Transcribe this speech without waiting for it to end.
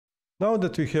Now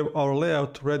that we have our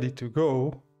layout ready to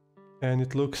go, and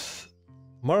it looks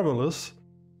marvelous,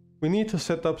 we need to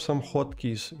set up some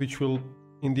hotkeys, which will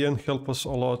in the end help us a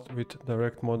lot with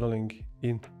direct modeling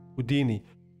in Houdini.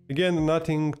 Again,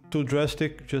 nothing too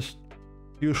drastic, just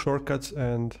few shortcuts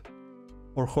and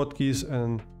or hotkeys,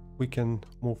 and we can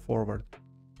move forward.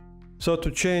 So to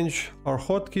change our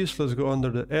hotkeys, let's go under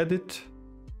the Edit,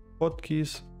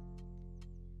 Hotkeys,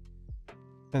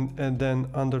 and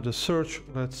then under the search,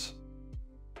 let's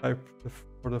type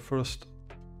for the first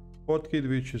hotkey,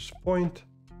 which is point.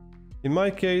 In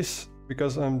my case,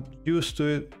 because I'm used to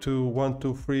it, to 1,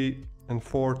 2, 3, and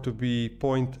 4 to be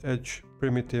point, edge,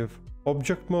 primitive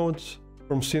object modes.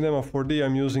 From Cinema 4D,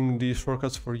 I'm using these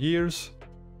shortcuts for years.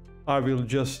 I will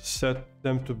just set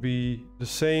them to be the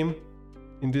same.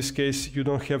 In this case, you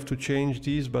don't have to change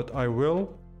these, but I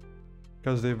will,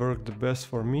 because they work the best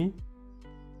for me.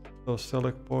 So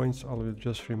select points, I will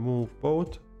just remove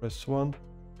both, press 1.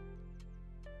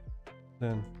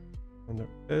 Then under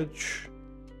edge,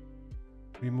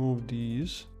 remove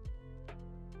these.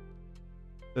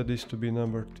 Set this to be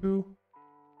number 2.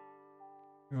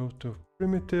 Go to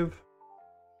primitive.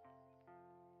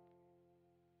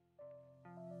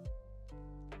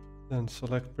 Then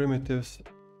select primitives.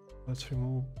 Let's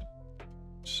remove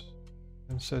this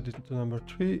and set it to number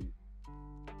 3.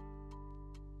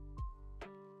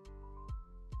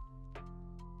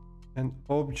 And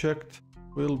object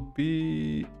will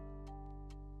be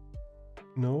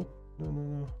no.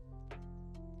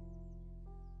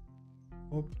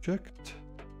 Object.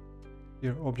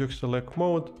 Here, object select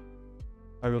mode.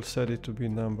 I will set it to be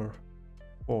number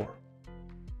 4.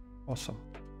 Awesome.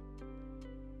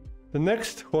 The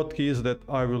next hotkeys that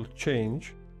I will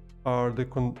change are the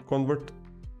convert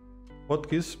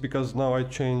hotkeys, because now I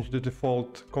changed the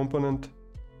default component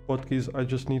hotkeys. I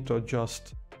just need to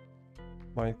adjust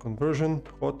my conversion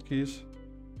hotkeys.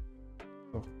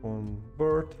 So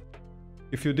convert.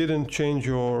 If you didn't change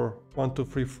your 1, 2,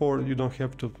 3, 4, you don't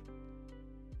have to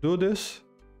do this.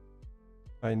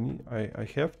 I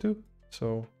have to.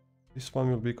 So this one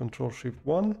will be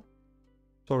Control-Shift-1.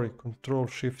 Sorry,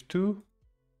 Control-Shift-2,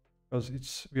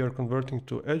 because we are converting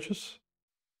to edges.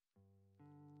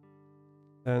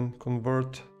 And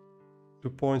convert to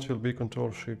points will be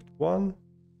Control-Shift-1.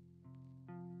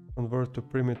 Convert to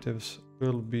primitives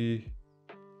will be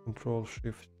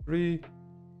Control-Shift-3.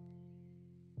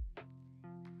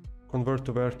 Convert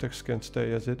to vertex can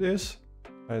stay as it is.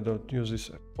 I don't use this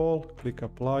at all. Click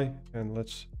apply and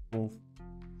let's move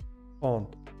on.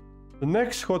 The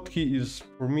next hotkey is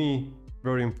for me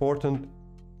very important.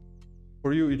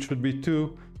 For you it should be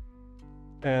 2.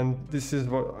 And this is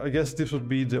what I guess this would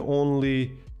be the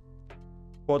only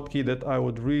hotkey that I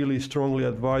would really strongly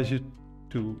advise you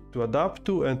to adapt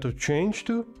to and to change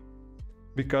to,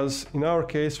 because in our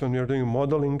case, when we are doing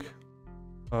modeling,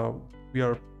 we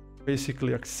are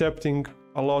basically accepting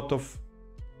a lot of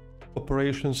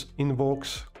operations,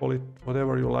 invokes, call it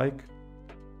whatever you like,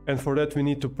 and for that we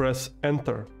need to press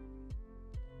enter.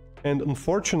 And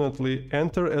unfortunately,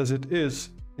 enter as it is,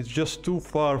 it's just too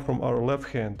far from our left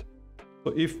hand.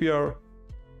 So if we are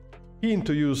keen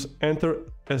to use enter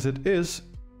as it is,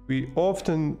 we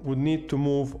often would need to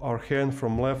move our hand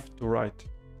from left to right,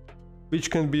 which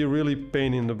can be really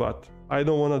pain in the butt. I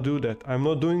don't want to do that. I'm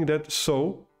not doing that.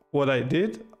 So what I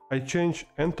did, I changed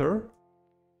enter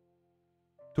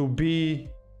to be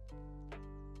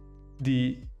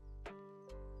the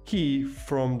key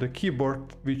from the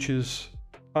keyboard, which is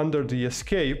under the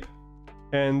escape,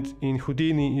 and in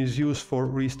Houdini is used for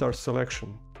restart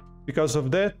selection. Because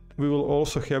of that, we will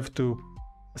also have to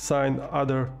assign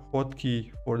other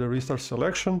hotkey for the restart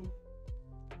selection,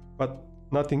 but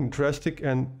nothing drastic,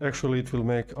 and actually it will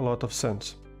make a lot of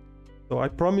sense. So I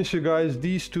promise you guys,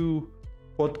 these 2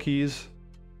 hotkeys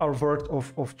are worth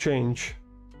of change.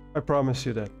 I promise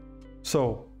you that.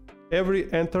 So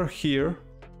every enter here,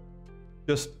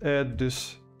 just add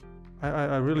this.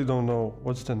 I really don't know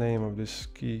what's the name of this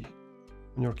key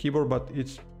on your keyboard, but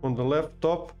it's on the left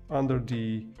top under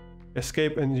the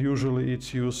escape, and usually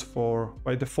it's used for,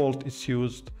 by default it's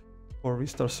used for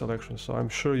restart selection, so I'm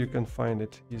sure you can find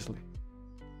it easily.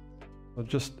 So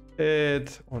just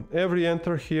add on every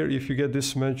enter here. If you get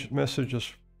this message,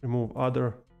 just remove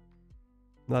other.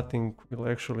 Nothing will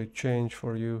actually change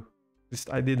for you. At least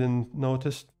I didn't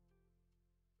notice.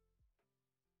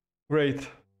 Great.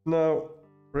 Now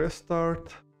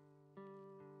restart.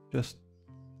 Just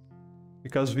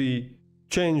because we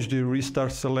changed the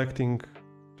restart selecting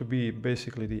to be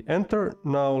basically the enter.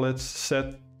 Now let's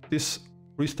set this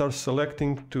restart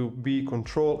selecting to be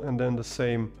control and then the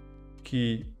same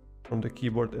key from the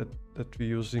keyboard that we're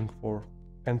using for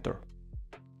enter.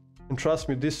 And trust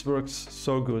me, this works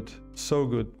so good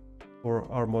for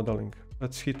our modeling.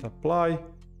 Let's hit apply.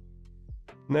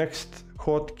 Next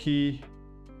hotkey.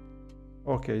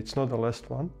 Okay, it's not the last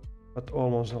one, but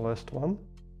almost the last one.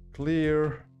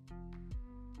 Clear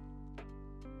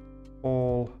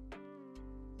all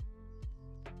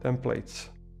templates.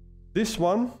 This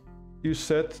one you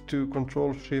set to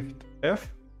Control-Shift-F.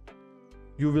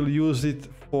 You will use it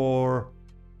for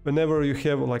whenever you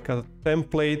have like a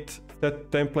template,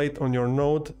 that template on your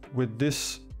node. With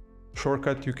this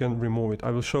shortcut you can remove it.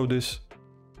 I will show this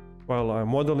while I'm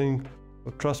modeling,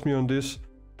 but trust me on this.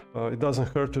 It doesn't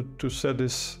hurt to set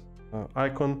this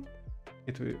icon.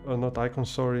 Not icon,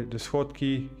 sorry, this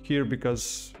hotkey here,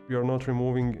 because we are not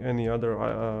removing any other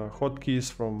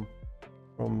hotkeys from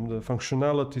the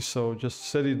functionality. So just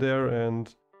set it there,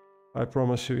 and I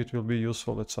promise you it will be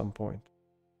useful at some point.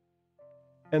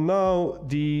 And now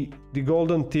the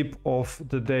golden tip of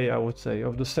the day, I would say,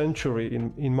 of the century,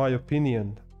 in my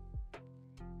opinion.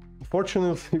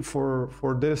 Unfortunately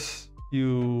for this,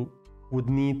 you would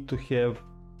need to have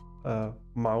a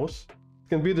mouse. It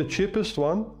can be the cheapest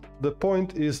one. The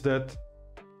point is that,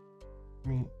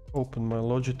 let me open my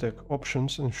Logitech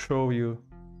options and show you.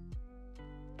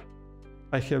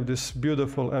 I have this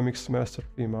beautiful MX Master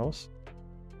 3 mouse,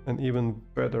 an even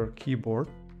better keyboard.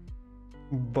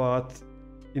 But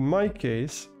in my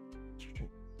case,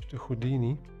 to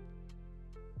Houdini,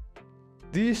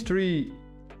 these three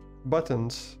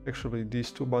buttons, actually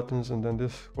these two buttons and then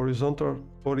this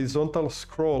horizontal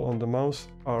scroll on the mouse,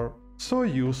 are so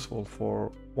useful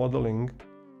for modeling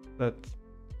that,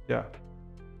 yeah,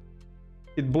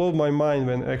 it blew my mind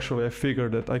when actually I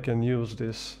figured that I can use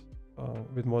this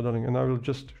with modeling, and I will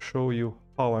just show you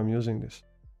how I'm using this.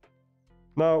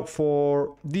 Now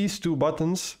for these two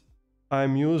buttons,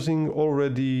 I'm using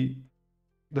already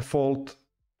default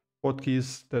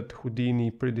hotkeys that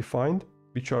Houdini predefined,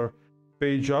 which are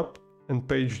page up and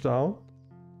page down.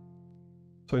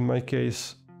 So in my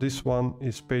case, this one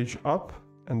is page up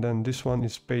and then this one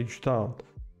is page down,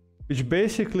 which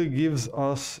basically gives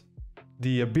us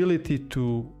the ability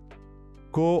to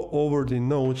go over the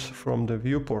nodes from the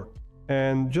viewport.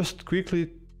 And just quickly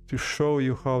to show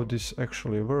you how this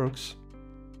actually works,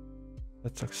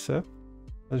 let's accept.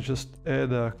 Let's just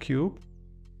add a cube.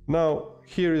 Now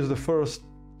here is the first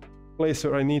place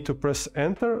where I need to press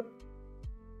enter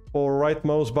or right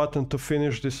mouse button to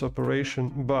finish this operation.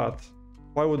 But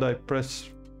why would I press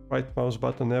right mouse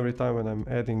button every time when I'm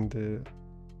adding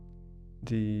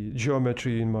the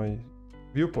geometry in my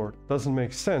viewport? Doesn't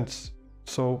make sense.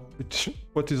 So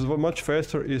what is much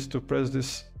faster is to press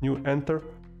this new enter,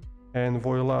 and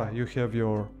voila, you have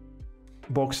your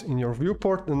box in your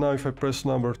viewport. And now if I press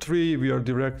number 3, we are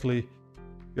directly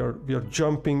we are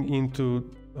jumping into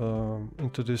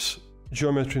this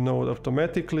geometry node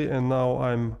automatically. And now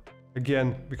I'm,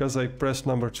 again, because I pressed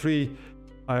number 3,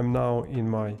 I'm now in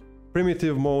my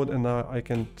primitive mode, and now I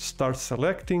can start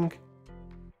selecting.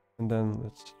 And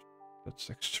then let's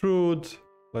extrude.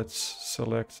 Let's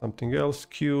select something else,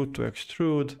 Q to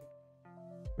extrude.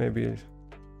 Maybe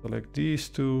select these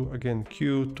two, again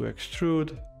Q to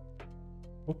extrude.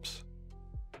 Oops.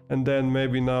 And then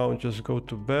maybe now just go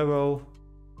to bevel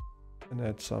and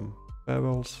add some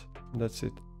bevels. And that's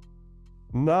it.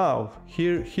 Now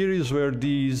here is where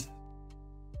these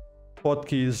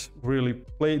hotkeys really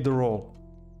play the role.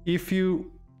 If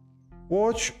you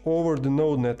watch over the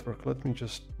node network, let me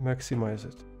just maximize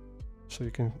it so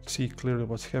you can see clearly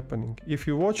what's happening. If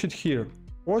you watch it here,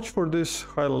 watch for this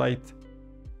highlight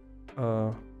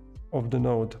of the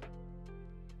node.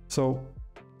 So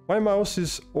my mouse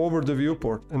is over the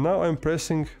viewport, and now I'm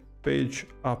pressing page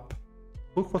up.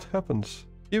 Look what happens.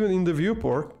 Even in the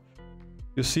viewport,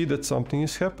 you see that something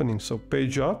is happening. So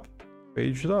page up,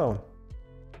 page down,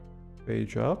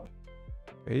 page up,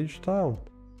 page down.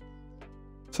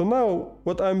 So now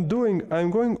what I'm doing, I'm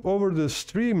going over the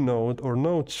stream node or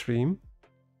node stream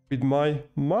with my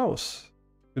mouse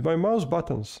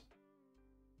buttons.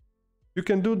 You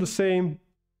can do the same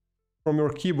from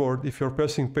your keyboard if you're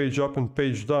pressing page up and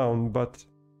page down, but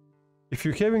if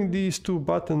you're having these two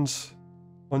buttons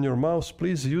on your mouse,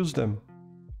 please use them.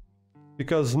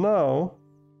 Because now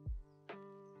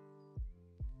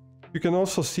you can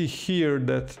also see here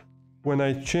that when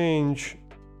I change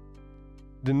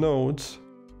the nodes,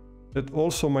 that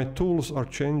also my tools are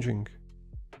changing.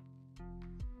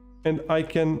 And I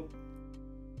can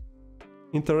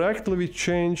interactively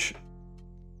change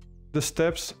the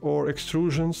steps or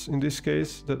extrusions, in this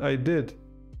case, that I did.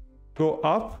 Go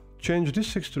up, change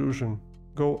this extrusion.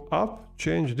 Go up,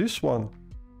 change this one.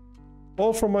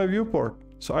 All from my viewport.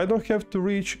 So I don't have to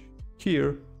reach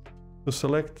here to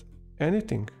select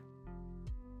anything.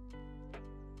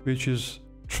 which is,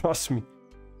 trust me,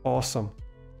 awesome.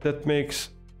 That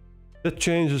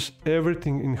changes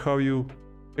everything in how you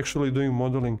actually doing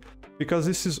modeling, because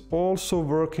this is also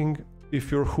working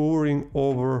if you're hovering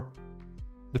over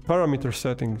the parameter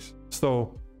settings.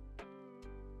 So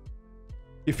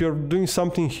if you're doing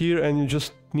something here and you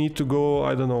just need to go,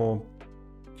 I don't know,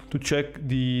 to check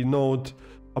the node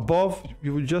above,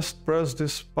 you would just press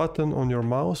this button on your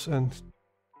mouse and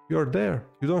you're there.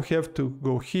 You don't have to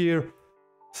go here,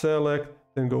 select,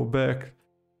 then go back,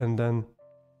 and then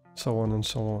so on and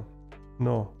so on.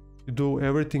 No, you do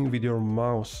everything with your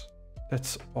mouse.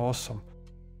 That's awesome.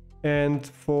 And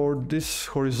for this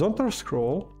horizontal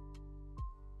scroll,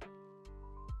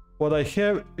 what I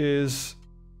have is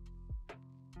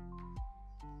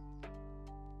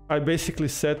I basically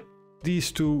set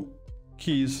these two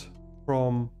keys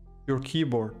from your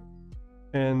keyboard.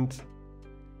 And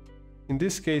in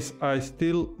this case, I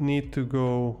still need to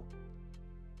go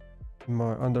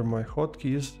under my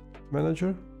hotkeys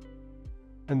manager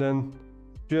and then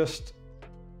just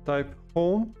type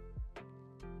home.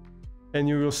 And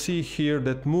you will see here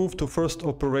that move to first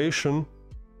operation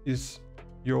is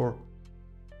your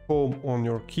home on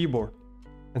your keyboard.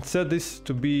 And set this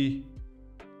to be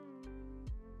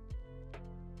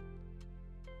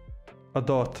a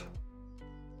dot.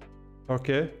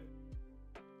 Okay.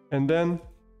 And then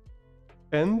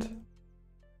end.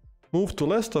 Move to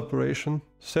last operation.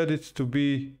 Set it to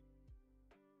be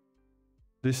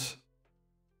this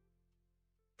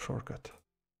shortcut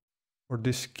or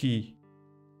this key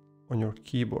on your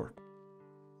keyboard.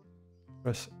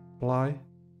 Press apply.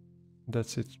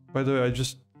 That's it. By the way, I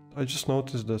just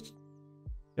noticed that.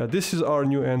 Yeah, this is our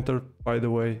new enter, by the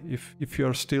way. If you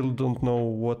are still don't know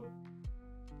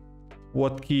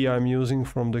what key I'm using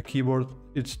from the keyboard,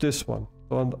 it's this one.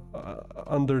 So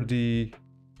under the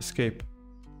escape.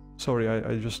 Sorry,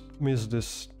 I just missed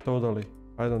this totally.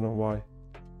 I don't know why.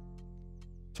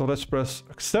 So let's press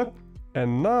accept.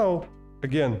 And now,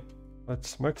 again,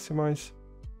 let's maximize.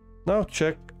 Now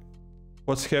check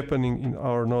what's happening in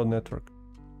our node network.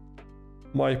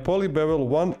 My polybevel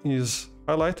 1 is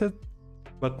highlighted,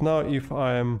 but now if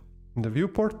I am in the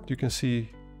viewport, you can see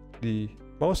the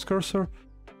mouse cursor.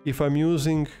 If I'm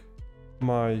using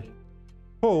my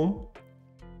home,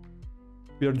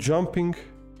 we are jumping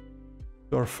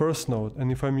to our first node.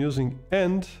 And if I'm using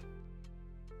end,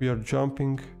 we are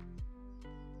jumping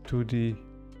to the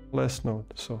last node.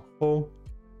 So home,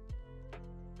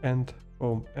 end,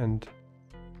 home, end.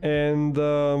 And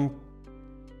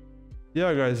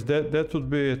yeah, guys, that would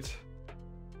be it.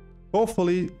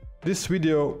 Hopefully this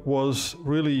video was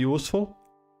really useful,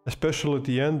 especially at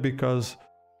the end, because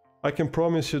I can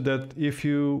promise you that if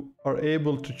you are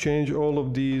able to change all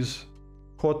of these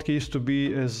hotkeys to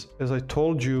be as I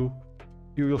told you,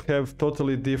 you will have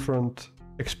totally different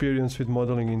experience with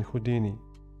modeling in Houdini.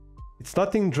 It's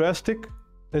nothing drastic.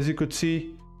 As you could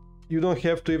see, you don't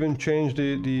have to even change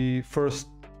the first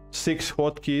 6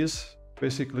 hotkeys,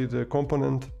 basically the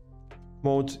component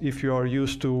modes, if you are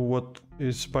used to what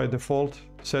is by default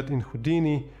set in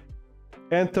Houdini.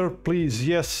 Enter, please,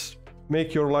 yes,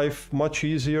 make your life much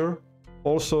easier.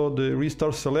 Also, the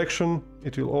restart selection,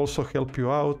 it will also help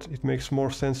you out. It makes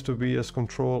more sense to be as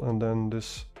control and then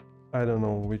this, I don't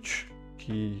know which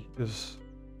key is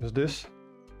this,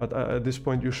 but at this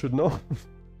point you should know.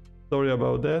 Sorry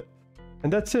about that.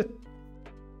 And that's it.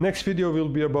 Next video will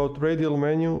be about Radial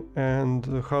Menu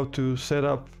and how to set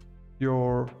up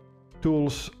your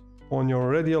tools on your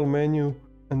Radial Menu.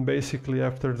 And basically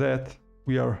after that,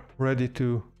 we are ready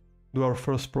to do our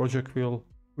first project,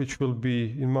 which will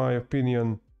be, in my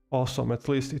opinion, awesome. At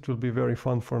least it will be very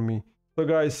fun for me. So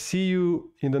guys, see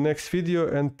you in the next video,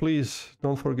 and please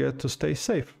don't forget to stay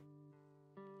safe.